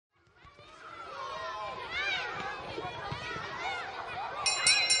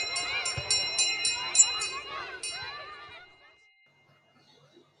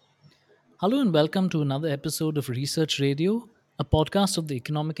Hello and welcome to another episode of Research Radio, a podcast of the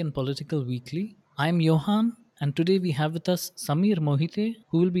Economic and Political Weekly. I'm Johan, and today we have with us Samir Mohite,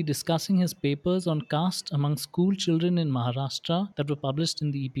 who will be discussing his papers on caste among school children in Maharashtra that were published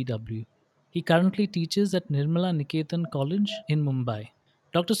in the EPW. He currently teaches at Nirmala Niketan College in Mumbai.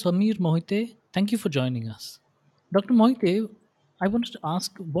 Dr. Samir Mohite, thank you for joining us. Dr. Mohite, I wanted to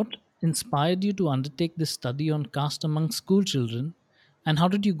ask what inspired you to undertake this study on caste among school children, and how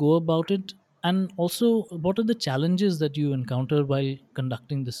did you go about it? And also, what are the challenges that you encounter while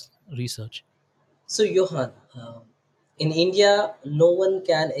conducting this research? So, Johan, in India, no one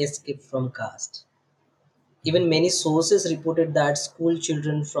can escape from caste. Mhm. Even many sources reported that school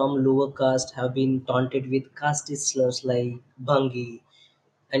children from lower caste have been taunted with caste slurs like Bhangi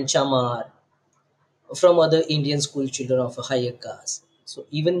and Chamar from other Indian school children of a higher caste. So,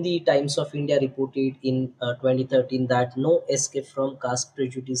 even the Times of India reported in 2013 that no escape from caste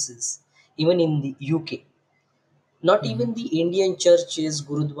prejudices, even in the UK. Not Mhm. even the Indian churches,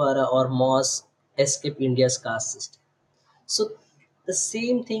 Gurudwara, or mosques escape India's caste system. So the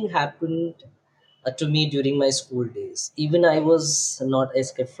same thing happened to me during my school days. Even I was not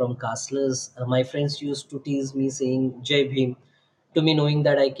escaped from castless. My friends used to tease me saying Jai Bhim to me, knowing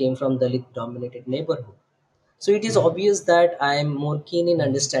that I came from Dalit dominated neighborhood. So it is Mhm. obvious that I am more keen in Mhm.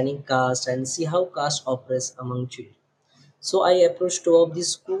 understanding caste and see how caste operates among children. So I approached two of the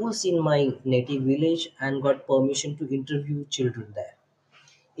schools in my native village and got permission to interview children there.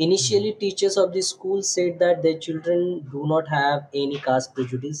 Mhm. Initially, teachers of the school said that their children do not have any caste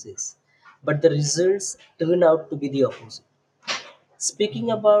prejudices, but the results turned out to be the opposite. Speaking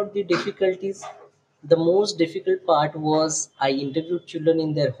Mhm. about the difficulties, the most difficult part was I interviewed children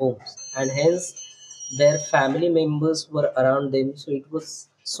in their homes, and hence their family members were around them, so it was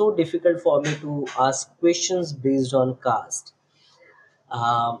so difficult for me to ask questions based on caste.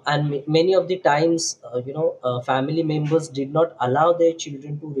 And many of the times, family members did not allow their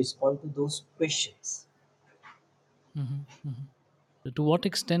children to respond to those questions. Mhm. Mhm. To what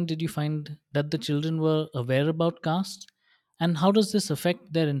extent did you find that the children were aware about caste? And how does this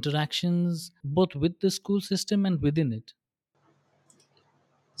affect their interactions both with the school system and within it?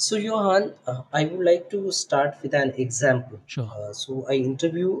 So, Johan, I would like to start with an example. Sure. So, I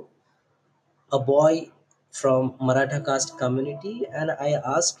interview a boy from Maratha caste community, and I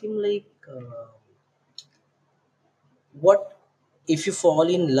asked him what if you fall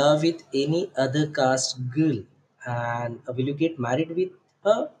in love with any other caste girl, and will you get married with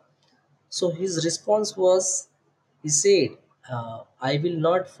her? So his response was, he said, I will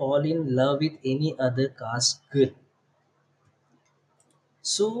not fall in love with any other caste girl.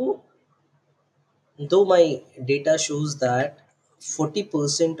 So, though my data shows that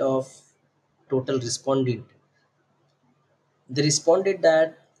 40% of total respondent, they responded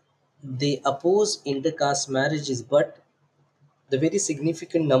that they oppose intercaste marriages, but the very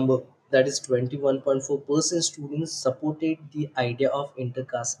significant number, that is 21.4% students supported the idea of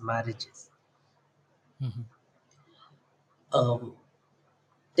intercaste marriages. Mhm. Um,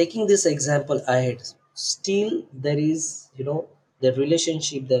 Taking this example ahead, still there is, the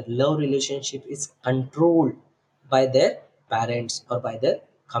relationship, the love relationship is controlled by their parents or by their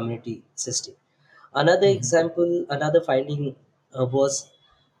community system. Another Mhm. example, another finding was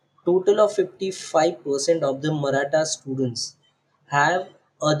total of 55% of the Maratha students have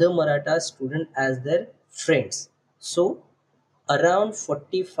other Maratha student as their friends. So around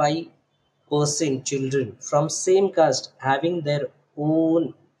 45% children from same caste having their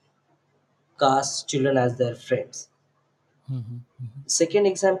own caste children as their friends. Mhm. Mhm. Second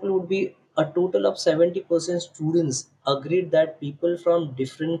example would be a total of 70% students agreed that people from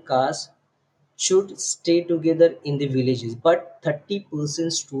different castes should stay together in the villages, but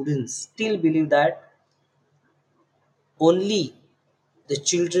 30% students still believe that only the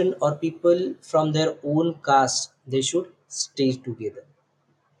children or people from their own caste they should stay together.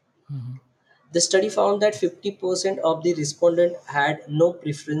 Mhm. The study found that 50% of the respondents had no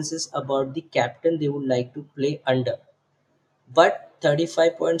preferences about the captain they would like to play under. But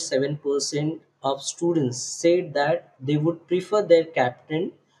 35.7% of students said that they would prefer their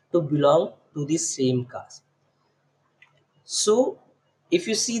captain to belong to the same caste. So, if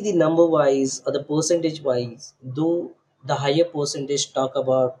you see the number wise or the percentage wise, though the higher percentage talk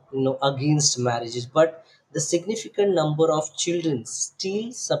about against marriages, but the significant number of children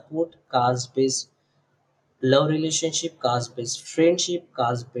still support caste based love relationship, caste based friendship,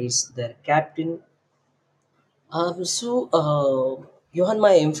 caste based their captain. Johan,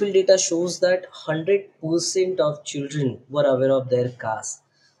 my MPhil data shows that 100% of children were aware of their caste.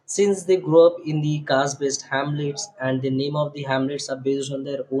 since they grow up in the caste based hamlets and the name of the hamlets are based on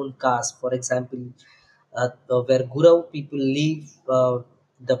their own caste. For example, where Gurau people live,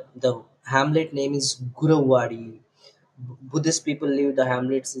 the hamlet name is Gurawadi. Buddhist people live, the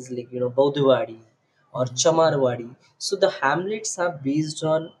hamlets is like Baudhwadi or Mhm. Chamarwadi. So the hamlets are based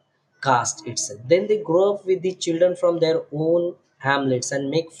on caste itself. Then they grow up with the children from their own hamlets and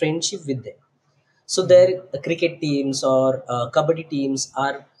make friendship with them. So their Mhm. cricket teams or kabaddi teams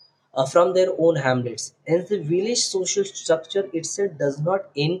are from their own hamlets. Hence, the village social structure itself does not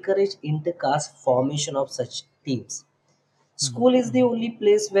encourage intercaste formation of such teams. Mhm. School is the Mhm. only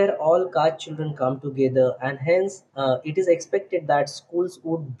place where all caste children come together, and hence it is expected that schools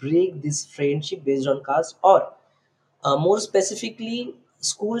would break this friendship based on caste, or more specifically,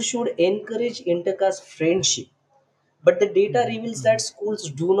 schools should encourage intercaste friendship. But the data Mhm. reveals that Mhm. schools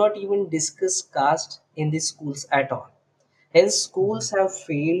do not even discuss caste in the schools at all. Hence, Mhm. schools have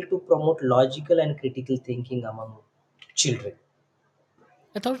failed to promote logical and critical thinking among children.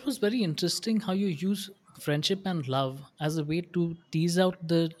 I thought it was very interesting how you use friendship and love as a way to tease out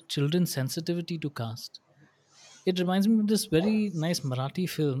the children's sensitivity to caste. It reminds me of this very nice Marathi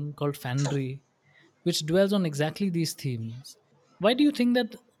film called Fandry, which dwells on exactly these themes. Why do you think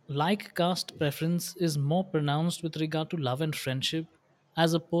that like caste preference is more pronounced with regard to love and friendship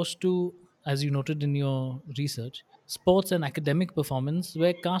as opposed to, as you noted in your research, sports and academic performance,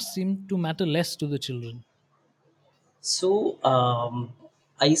 where caste seem to matter less to the children? So,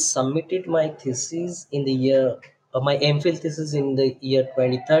 I submitted my thesis in the year, my MPhil thesis in the year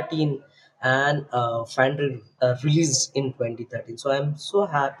 2013, and Fandry released in 2013. So I'm so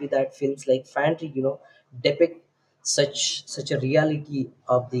happy that films like Fandry, depict such a reality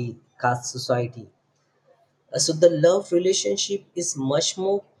of the caste society. So the love relationship is much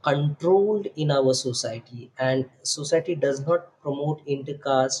more controlled in our society, and society does not promote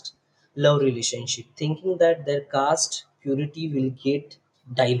intercaste love relationship, thinking that their caste purity will get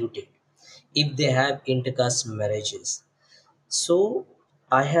diluted if they have intercaste marriages. So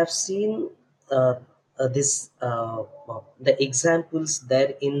I have seen this the examples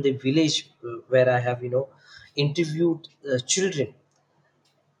there in the village where I have interviewed children.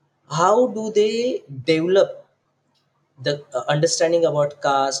 How do they develop the understanding about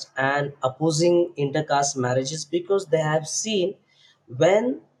caste and opposing intercaste marriages? Because they have seen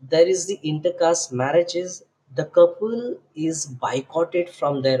when there is the intercaste marriages, the couple is boycotted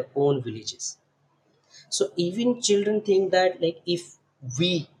from their own villages. So even children think that, like, if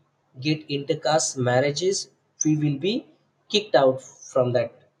we get intercaste marriages, we will be kicked out from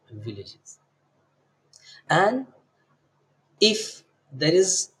that villages. And if there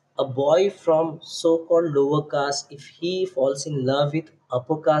is a boy from so-called lower caste, if he falls in love with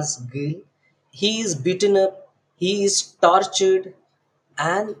upper caste girl, he is beaten up, he is tortured.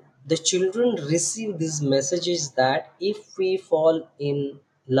 And the children receive these messages that if we fall in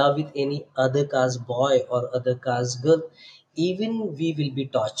love with any other caste boy or other caste girl, even we will be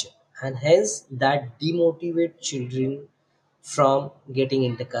tortured. And hence that demotivate children from getting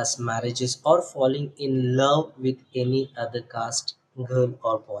into caste marriages or falling in love with any other caste girl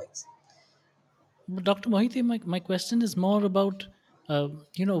or boys. But Dr. Mohiti, my question is more about,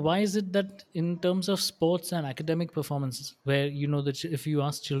 why is it that in terms of sports and academic performances, where, that if you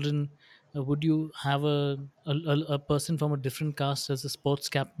ask children, would you have a person from a different caste as a sports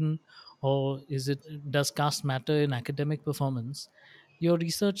captain, or does caste matter in academic performance? Your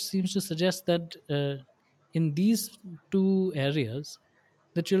research seems to suggest that in these two areas,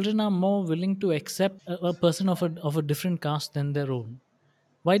 the children are more willing to accept a person of a different caste than their own.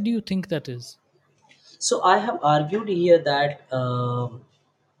 Why do you think that is? So I have argued here that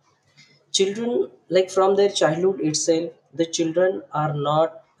children, like from their childhood itself, the children are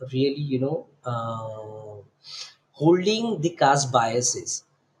not really holding the caste biases.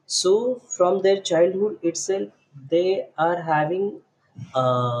 So from their childhood itself, they are having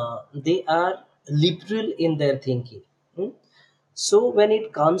they are liberal in their thinking. Hmm? So when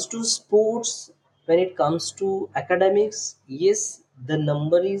it comes to sports, when it comes to academics, yes, the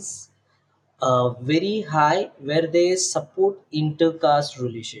number is very high where they support intercaste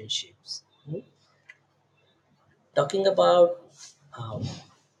relationships. Hmm? Talking about um,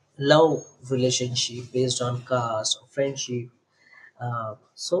 love relationship based on caste or friendship.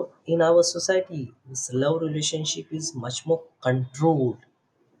 So in our society, this love relationship is much more controlled,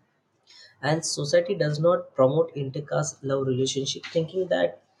 and society does not promote intercaste love relationship, thinking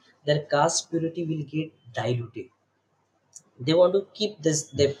that their caste purity will get diluted. They want to keep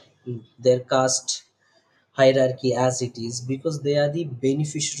their caste hierarchy as it is because they are the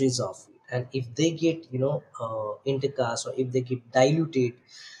beneficiaries of it. And if they get intercaste, or if they get diluted,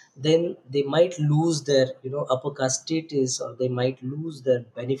 then they might lose their upper caste status, or they might lose their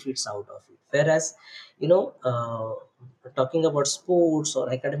benefits out of it. Whereas talking about sports or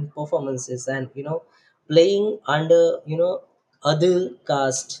academic performances, and playing under other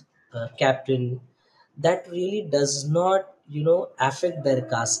caste captain, that really does not affect their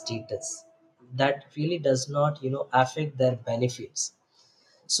caste status, that really does not affect their benefits.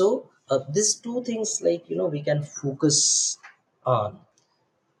 So these two things, like we can focus on.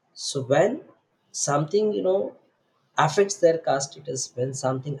 So when something affects their caste status, when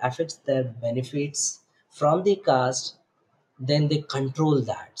something affects their benefits from the caste, then they control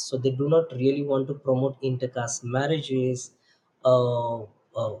that. So they do not really want to promote intercaste marriages. A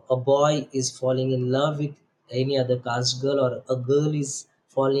boy is falling in love with any other caste girl, or a girl is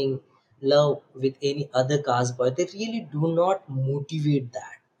falling love with any other caste boy. They really do not motivate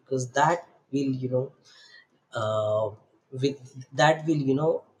that, because that will with that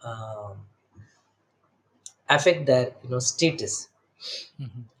will affect their status. Hmm.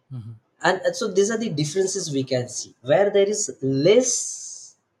 Hmm. And so these are the differences we can see, where there is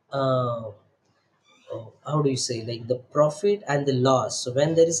less how do you say, like the profit and the loss. So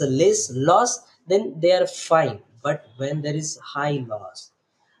when there is a less loss, then they are fine, but when there is high loss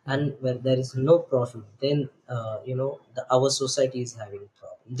Hmm. and where there is no profit, then our society is having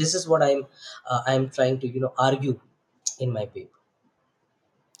problem. This is what I'm trying to argue in my paper.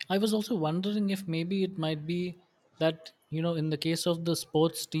 I was also wondering if maybe it might be that, in the case of the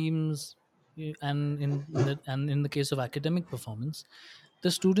sports teams, and in the case of academic performance,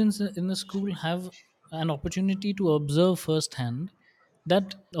 the students in the school have an opportunity to observe firsthand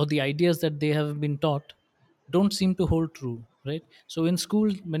that, or the ideas that they have been taught don't seem to hold true, right? So in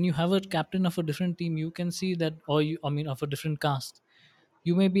school, when you have a captain of a different team, you can see that, or I mean, of a different caste,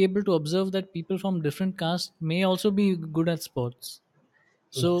 you may be able to observe that people from different castes may also be good at sports.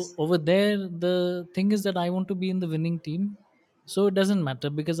 So Yes, over there, the thing is that I want to be in the winning team. So it doesn't matter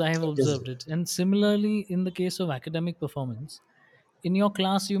because I have it is. observed it. And similarly, in the case of academic performance, in your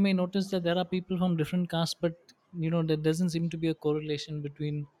class, you may notice that there are people from different castes, but there doesn't seem to be a correlation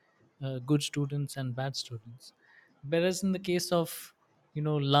between good students and bad students. Whereas in the case of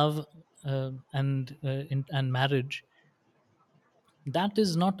love, and marriage, that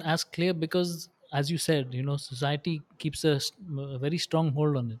is not as clear because, as you said, society keeps a very strong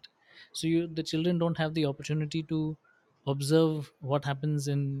hold on it. So the children don't have the opportunity to observe what happens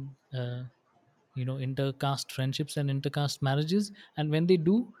in intercaste friendships and intercaste marriages, and when they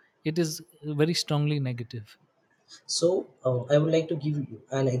do, it is very strongly negative. So I would like to give you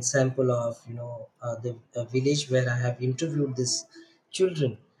an example of the village where I have interviewed these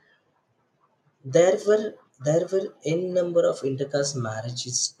children. There were n number of intercaste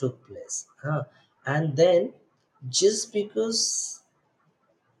marriages took place, huh? And then just because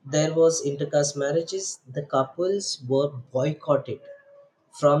there was intercaste marriages, the couples were boycotted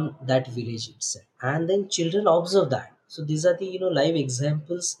from that village itself, and then children observe that. So these are the live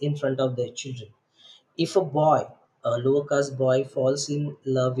examples in front of their children. If a boy, a lower caste boy, falls in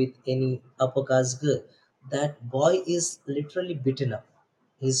love with any upper caste girl, that boy is literally beaten up,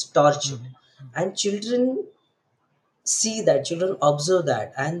 he's tortured. Mhm. And children observe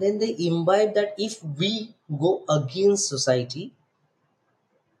that, and then they imbibe that if we go against society,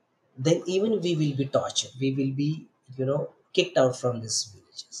 then even we will be tortured, we will be kicked out from these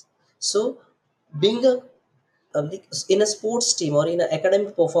villages. So being like in a sports team or in a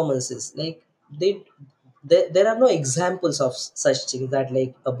academic performances, like they there are no examples of such things, that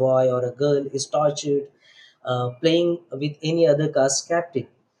like a boy or a girl is tortured playing with any other caste captain.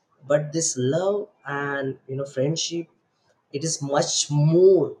 But this love and friendship, it is much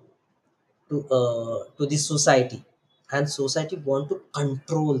more to the society, and society want to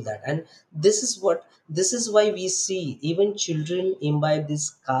control that. And this is why we see even children imbibe these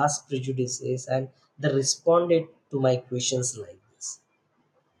caste prejudices, and they responded to my questions like this.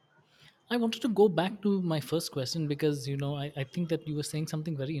 I wanted to go back to my first question because I think that you were saying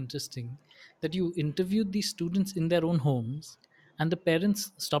something very interesting, that you interviewed these students in their own homes and the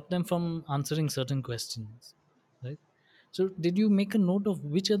parents stopped them from answering certain questions, right? So did you make a note of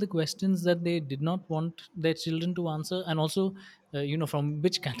which are the questions that they did not want their children to answer, and also from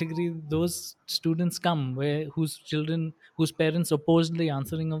which category those students come, where whose parents opposed the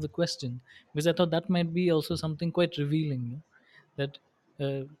answering of the question? Because I thought that might be also something quite revealing, that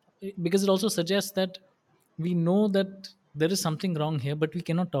uh, because it also suggests that we know that there is something wrong here but we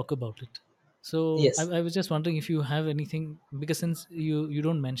cannot talk about it. So Yes. I was just wondering if you have anything, because since you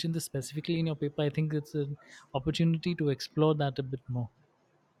don't mention this specifically in your paper, I think it's an opportunity to explore that a bit more.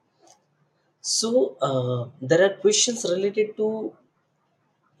 So there are questions related to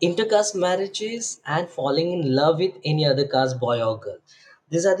intercaste marriages and falling in love with any other caste boy or girl.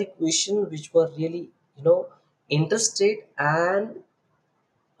 These are the questions which were really, interested, and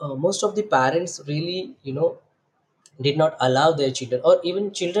most of the parents really, did not allow their children, or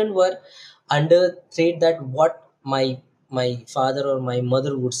even children were under threat that what my father or my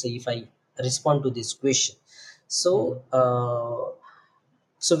mother would say if I respond to this question. So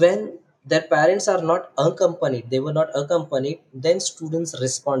when their parents are not accompanied, they were not accompanied, then students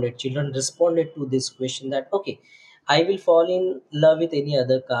responded, children responded to this question that okay, I will fall in love with any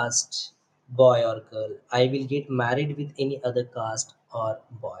other caste boy or girl. I will get married with any other caste or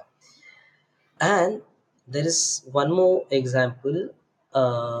boy. And there is one more example.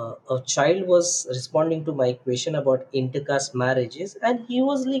 A child was responding to my question about intercaste marriages, and he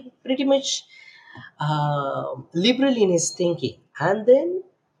was like pretty much liberal in his thinking. And then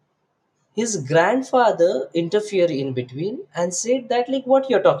his grandfather interfered in between and said that like what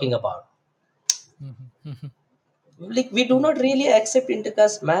you're talking about, like we do not really accept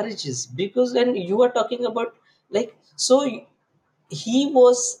intercaste marriages, because then you are talking about like, so he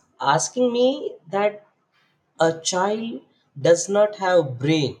was asking me that a child does not have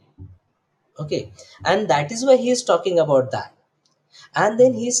brain, okay, and that is why he is talking about that. And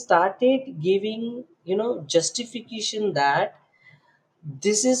then he started giving, justification that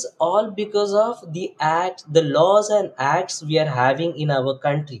this is all because of the act, the laws and acts we are having in our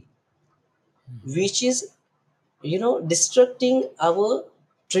country, which is, destructing our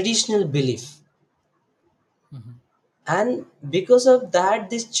traditional belief. And because of that,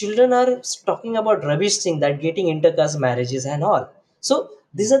 these children are talking about rubbish thing, that getting intercaste marriages and all. So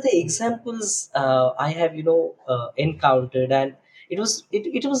these are the examples I have, encountered, and it was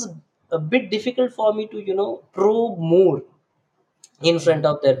a bit difficult for me to, probe more in front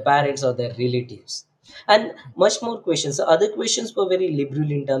of their parents or their relatives, and much more questions. The other questions were very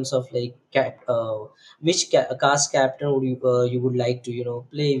liberal in terms of like which caste captain would you would like to,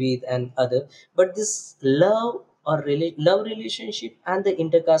 play with and other. But this love or love relationship and the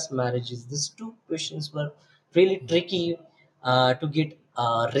intercaste marriages, these two questions were really tricky to get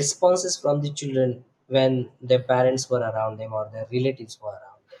responses from the children when their parents were around them or their relatives were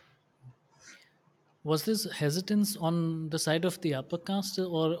around them. Was this hesitance on the side of the upper caste,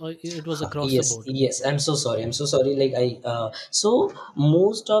 or it was across the Yes, board? yes, I'm so sorry, I'm so sorry, like I so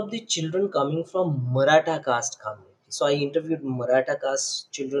most of the children coming from Maratha caste community. So I interviewed Maratha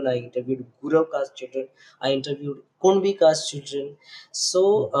caste children, I interviewed Gurav caste children, I interviewed Kunbi caste children.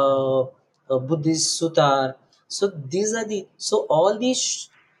 So Buddhist Sutar. So these are the, so all these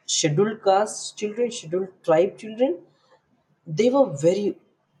scheduled caste children, scheduled tribe children, they were very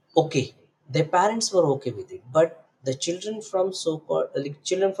okay, their parents were okay with it. But the children from so-called like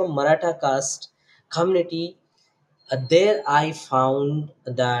children from Maratha caste community, there I found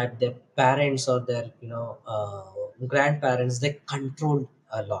that their parents or their, grandparents, they controlled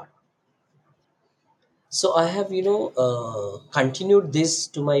a lot. So I have, continued this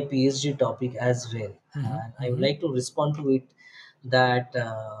to my PhD topic as well, Hmm. and I would Hmm. like to respond to it that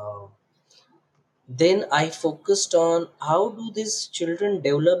then I focused on how do these children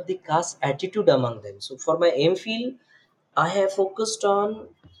develop the caste attitude among them. So for my MPhil, I have focused on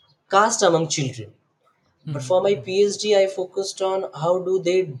caste among children. But Hmm. for my PhD, I focused on how do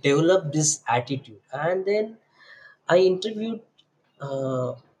they develop this attitude. And then I interviewed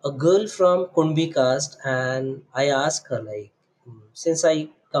uh, a girl from Kunbi caste, and I asked her like, since I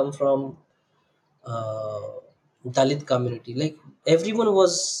come from uh, Dalit community. Like everyone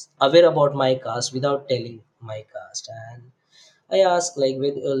was aware about my caste without telling my caste, and I asked like,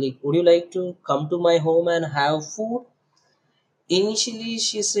 would you like to come to my home and have food? Initially,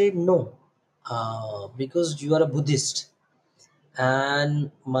 she said no, because you are a Buddhist,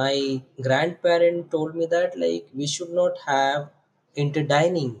 and my grandparent told me that like we should not have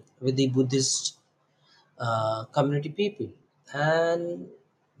interdining with the Buddhist community people, and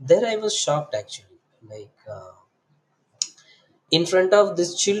there I was shocked actually, like. In front of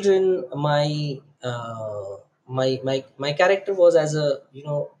these children, my character was as a,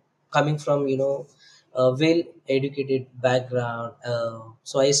 coming from, a well educated background,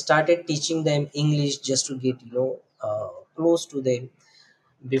 so I started teaching them English just to get, close to them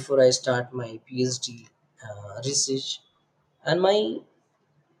before I start my PhD research. And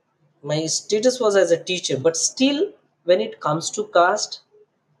my status was as a teacher, but still when it comes to caste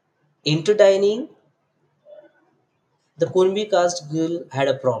interdining, the Kunbi caste girl had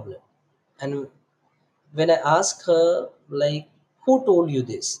a problem. And when I asked her, like, who told you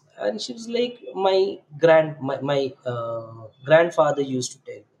this? And she was like, my grandfather used to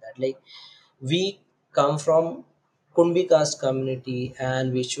tell me that, like, we come from Kunbi caste community,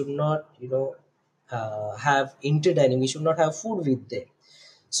 and we should not, have interdining. We should not have food with them.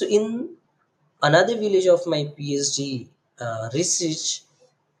 So in another village of my PhD research,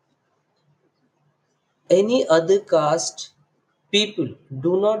 any other caste people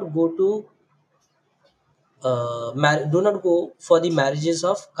do not go to do not go for the marriages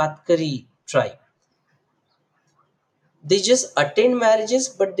of Katkari tribe. They just attend marriages,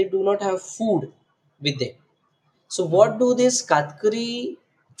 but they do not have food with them. So Mhm. what do this Katkari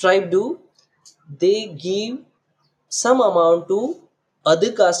tribe do? They give some amount to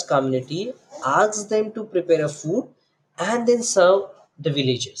other caste community, ask them to prepare a food, and then serve the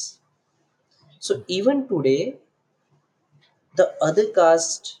villagers. So even today, the other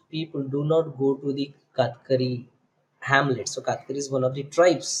caste people do not go to the Katkari hamlets. So Katkari is one of the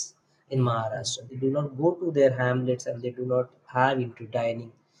tribes in Mhm. Maharashtra. They do not go to their hamlets and they do not have into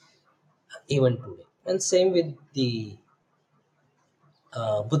dining even today. And same with the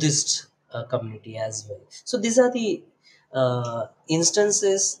Buddhist community as well. So these are the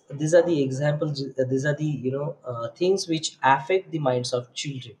instances. These are the examples. These are the things which affect the minds of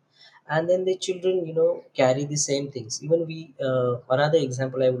children, and then the children carry the same things. Even we another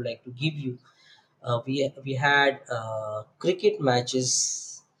example I would like to give you. We had cricket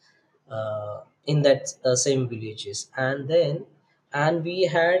matches in that same villages, and we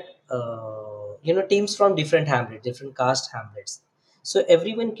had teams from different hamlets, different caste hamlets. So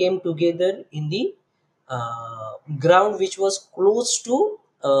everyone came together in the ground which was close to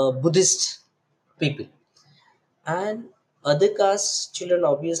Buddhist people. And other caste children,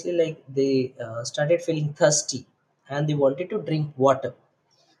 obviously, like they started feeling thirsty and they wanted to drink water.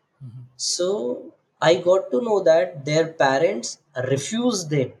 Mhm. So I got to know that their parents refused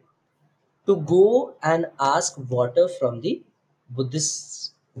them to go and ask water from the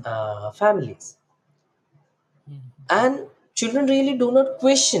Buddhist families. Mhm. And children really do not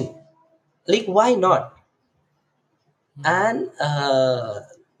question, like, why not? Mhm. And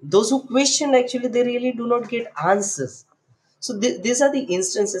those who question, actually, they really do not get answers. So these are the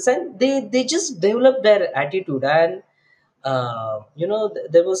instances, and they just develop their attitude. And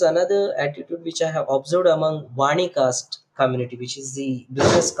there was another attitude which I have observed among Vani caste community, which is the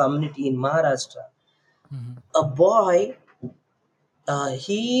business community in Maharashtra. Mhm. A boy,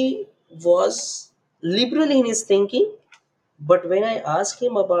 he was liberal in his thinking, but when I asked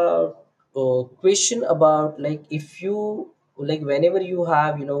him about question about, like, if you, like, whenever you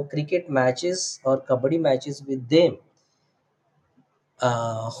have cricket matches or kabaddi matches with them,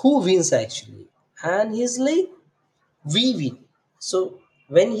 who wins actually? And he's like, we win. So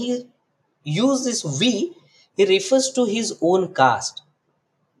when he use this we, he refers to his own caste.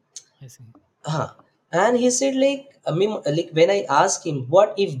 I see. And he said, like, I mean, like, when I asked him,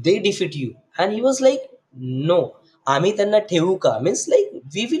 what if they defeat you? And he was like, no, आम्ही त्यांना ठेवू का, means like,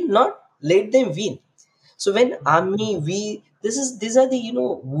 we will not let them win. So when Mhm. army we, these are the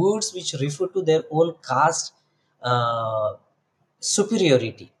words which refer to their own caste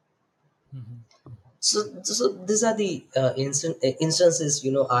superiority. Mhm. So these are the instances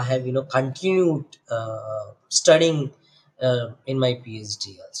I have continued studying in my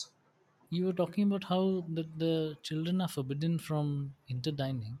PhD also. You were talking about how the children are forbidden from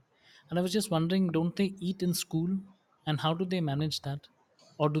interdining, and I was just wondering, don't they eat in school, and how do they manage that,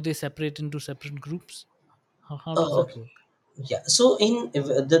 or do they separate into separate groups? How does that Okay. work? Yeah, so in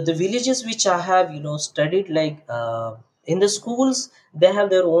the villages which I have studied, like, in the schools, they have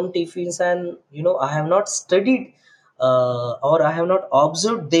their own tiffins. And I have not studied or I have not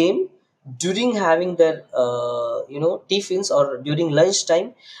observed them during having their tiffins or during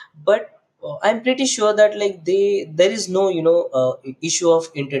lunchtime. But I'm pretty sure that, like, there is no issue of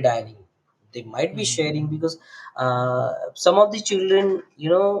interdining. They might be Mhm. sharing, because some of the children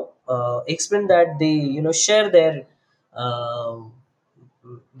explain that they share their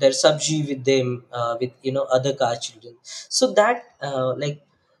sabji with them, with other car children. So that, like,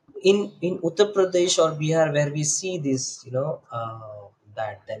 in Uttar Pradesh or Bihar, where we see this,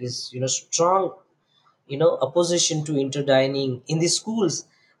 that there is strong opposition to interdining in the schools.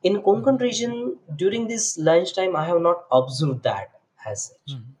 In Konkan Mhm. region, during this lunchtime, I have not observed that as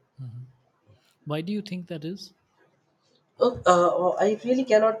such. Mhm. Mhm. Why do you think that is? I really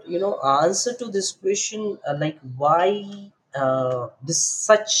cannot, answer to this question. Like, why this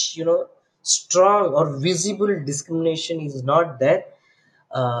such, strong or visible discrimination is not there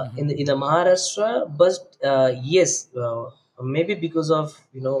in Mhm. the Maharashtra. But yes, maybe because of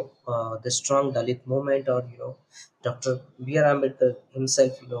the strong Dalit movement, or Dr. B.R. Ambedkar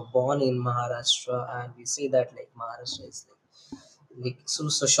himself, born in Maharashtra, and we say that, like, Maharashtra is like so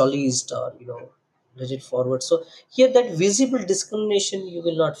socialist, or legit forward. So here that visible discrimination you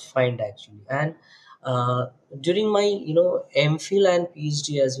will not find actually. And during my MPhil and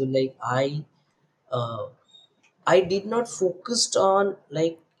PhD as well, like uh, I did not focused on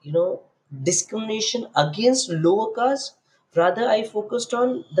like discrimination against lower caste. Rather, I focused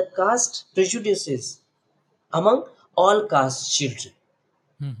on the caste prejudices among all caste children.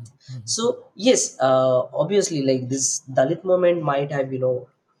 Mhm, mhm, So yes, obviously, like this Dalit movement might have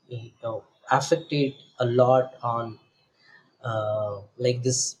affected a lot on like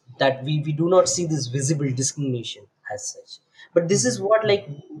this, that we do not see this visible discrimination as such. But this is mhm, what, mhm. like,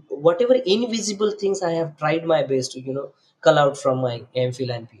 whatever invisible things I have tried my best to cull out from my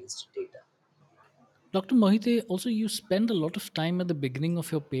MPhil and PhD data. Dr. Mohite, also you spend a lot of time at the beginning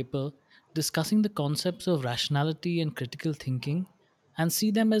of your paper discussing the concepts of rationality and critical thinking and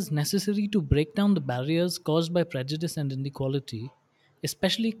see them as necessary to break down the barriers caused by prejudice and inequality,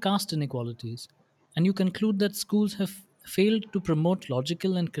 especially caste inequalities. And you conclude that schools have failed to promote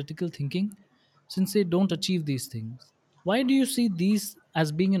logical and critical thinking since they don't achieve these things. Why do you see these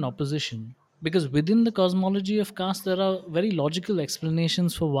as being in opposition? Because within the cosmology of caste, there are very logical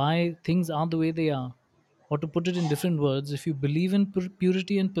explanations for why things are the way they are. Or to put it in different words, if you believe in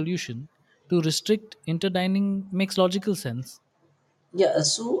purity and pollution, to restrict interdining makes logical sense. Yeah.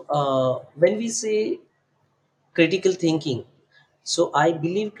 So when we say critical thinking, so I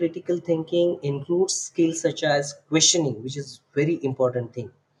believe critical thinking includes skills such as questioning, which is very important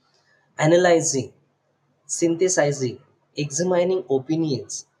thing, analyzing, synthesizing, examining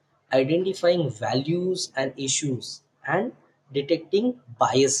opinions, identifying values and issues, and detecting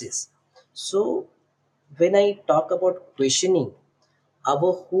biases. So, when I talk about questioning,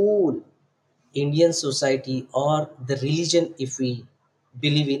 our whole Indian society or the religion, if we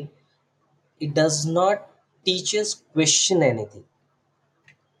believe in, it does not teach us question anything.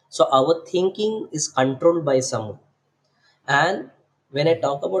 So, our thinking is controlled by someone. And when I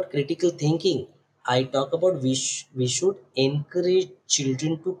talk about critical thinking, I talk about we should encourage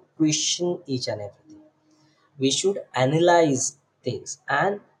children to question each and everything. We should analyze things.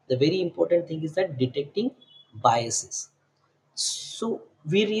 And the very important thing is that detecting biases. So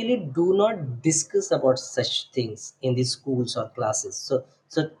we really do not discuss about such things in the schools or classes. So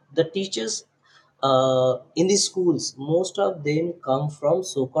the teachers in the schools, most of them come from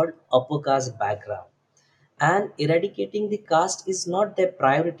so-called upper caste background, and eradicating the caste is not their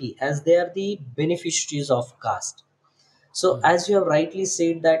priority as they are the beneficiaries of caste. So as you have rightly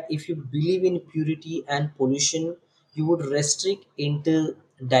said that if you believe in purity and pollution, you would restrict into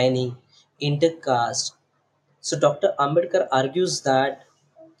dining, intercaste. So Dr. Ambedkar argues that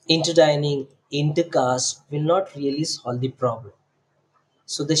interdining, intercaste will not really solve the problem.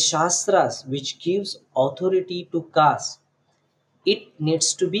 So the Shastras, which gives authority to caste, it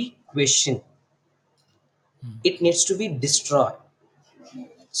needs to be questioned. It needs to be destroyed.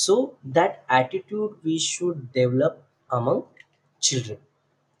 So that attitude we should develop among children.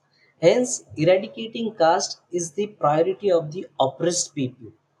 Hence, eradicating caste is the priority of the oppressed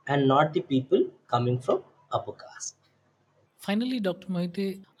people and not the people coming from upper caste. Finally, Dr.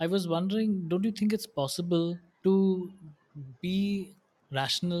 Mohite, I was wondering, don't you think it's possible to be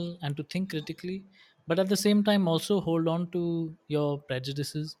rational and to think critically, but at the same time also hold on to your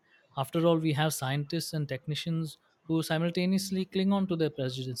prejudices? After all, we have scientists and technicians who simultaneously cling on to their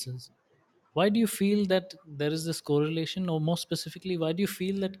prejudices. Why do you feel that there is this correlation, or more specifically, why do you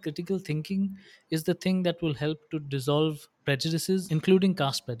feel that critical thinking is the thing that will help to dissolve prejudices, including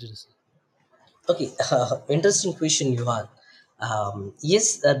caste prejudices? Okay, interesting question, Yuhan.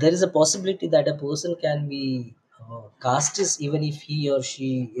 Yes, there is a possibility that a person can be casteist even if he or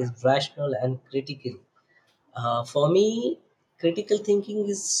she is rational and critical. For me, critical thinking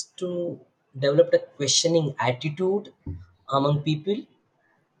is to develop a questioning attitude among people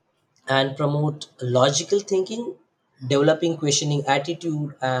and promote logical thinking, developing questioning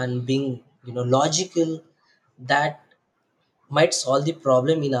attitude and being logical. That might solve the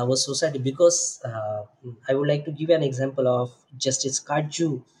problem in our society, because I would like to give an example of Justice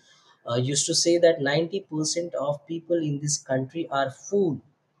Kaju used to say that 90% of people in this country are fool,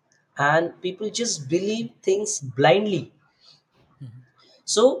 and people just believe things blindly. Mhm.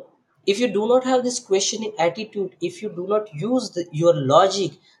 So if you do not have this questioning attitude, if you do not use your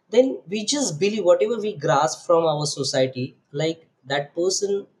logic, then we just believe whatever we grasp from our society, like that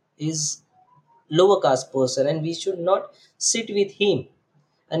person is lower caste person and we should not sit with him,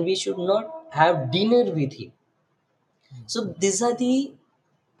 and we should not have dinner with him. So these are the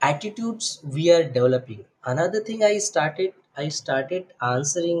attitudes we are developing. Another thing, I started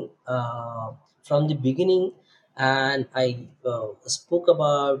answering from the beginning, and I spoke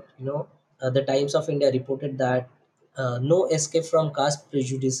about the Times of India reported that no escape from caste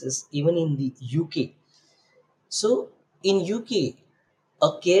prejudices even in the UK. So in UK,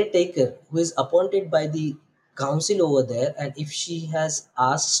 a caretaker who is appointed by the council over there, and if she has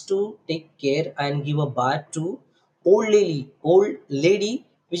asked to take care and give a bath to old lady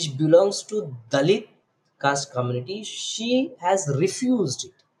which belongs to Dalit caste community, she has refused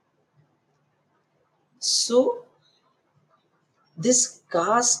it. So this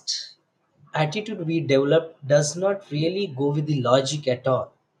caste attitude we developed does not really go with the logic at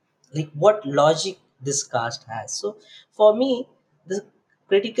all. Like what logic this caste has. So for me, the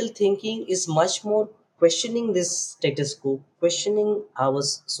critical thinking is much more questioning this status quo, questioning our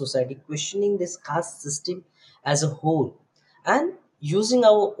society, questioning this caste system as a whole, and using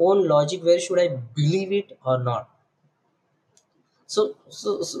our own logic. Where should I believe it or not? So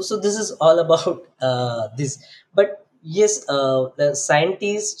this is all about this. But yes, the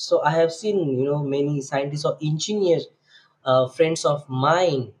scientists, so I have seen, many scientists or engineers, friends of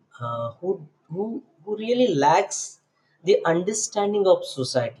mine, who really lacks the understanding of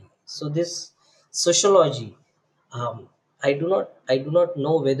society. So this sociology, um, I do not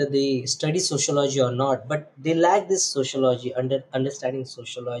know whether they study sociology or not, but they lack this sociology, understanding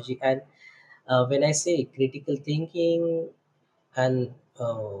sociology. And when I say critical thinking and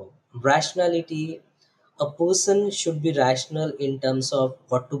rationality, a person should be rational in terms of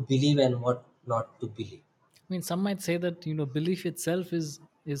what to believe and what not to believe. I mean, some might say that belief itself is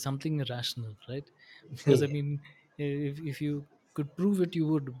something irrational, right? Because I mean, if you could prove it, you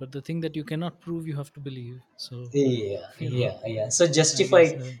would. But the thing that you cannot prove, you have to believe. So Yeah, you know, yeah. So I guess.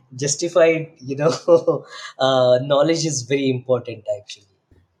 justified, knowledge is very important actually.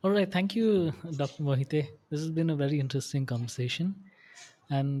 All right, thank you, Dr. Mohite. This has been a very interesting conversation,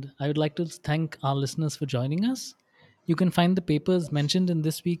 and I would like to thank our listeners for joining us. You can find the papers mentioned in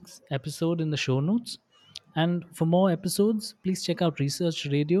this week's episode in the show notes. And for more episodes, please check out Research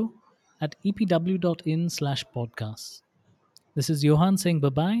Radio at epw.in/podcasts. This is Johan saying bye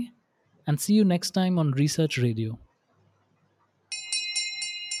bye and see you next time on Research Radio.